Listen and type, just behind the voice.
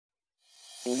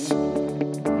A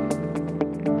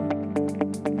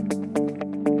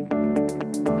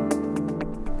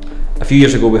few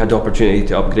years ago we had the opportunity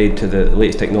to upgrade to the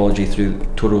latest technology through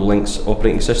Toro Lynx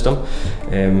operating system.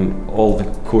 All the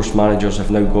course managers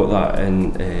have now got that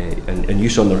in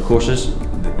use on their courses.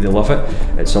 They love it.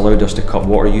 It's allowed us to cut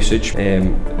water usage.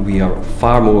 We are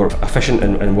far more efficient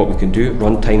in what we can do.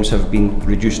 Run times have been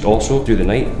reduced also through the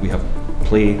night. We have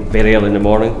play very early in the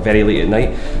morning, very late at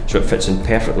night, so it fits in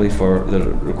perfectly for the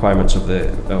requirements of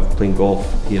playing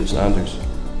golf here at St Andrews.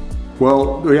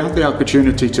 Well, we had the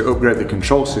opportunity to upgrade the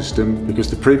control system because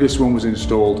the previous one was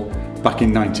installed back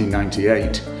in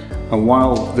 1998, and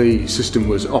while the system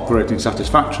was operating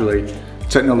satisfactorily,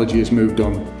 technology has moved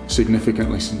on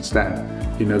significantly since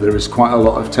then. You know, there is quite a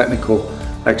lot of technical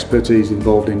expertise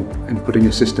involved in putting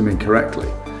a system in correctly.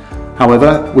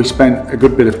 However, we spent a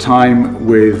good bit of time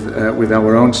with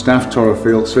our own staff, Toro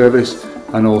Field Service,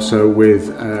 and also with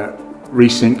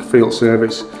Resync Field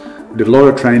Service. We did a lot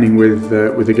of training with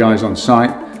the guys on site.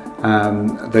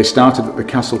 They started at the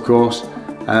Castle course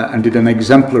and did an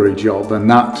exemplary job, and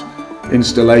that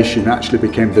installation actually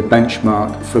became the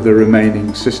benchmark for the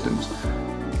remaining systems.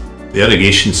 The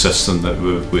irrigation system that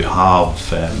we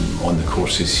have on the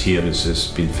courses here has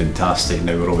been fantastic.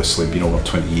 Now we're obviously been over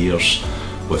 20 years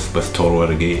with Toro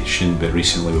Irrigation, but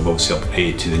recently we've obviously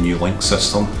upgraded to the new Lynx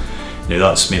system. Now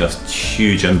that's made a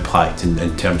huge impact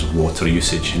in terms of water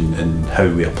usage and how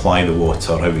we apply the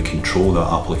water, how we control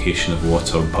that application of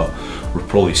water, but we're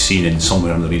probably seeing in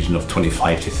somewhere in the region of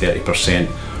 25 to 30%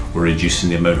 we're reducing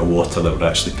the amount of water that we're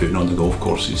actually putting on the golf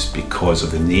courses because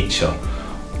of the nature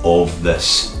of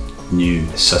this new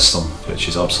system, which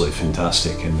is absolutely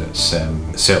fantastic, and it's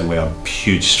certainly a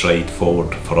huge stride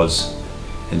forward for us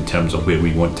in terms of where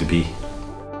we want to be.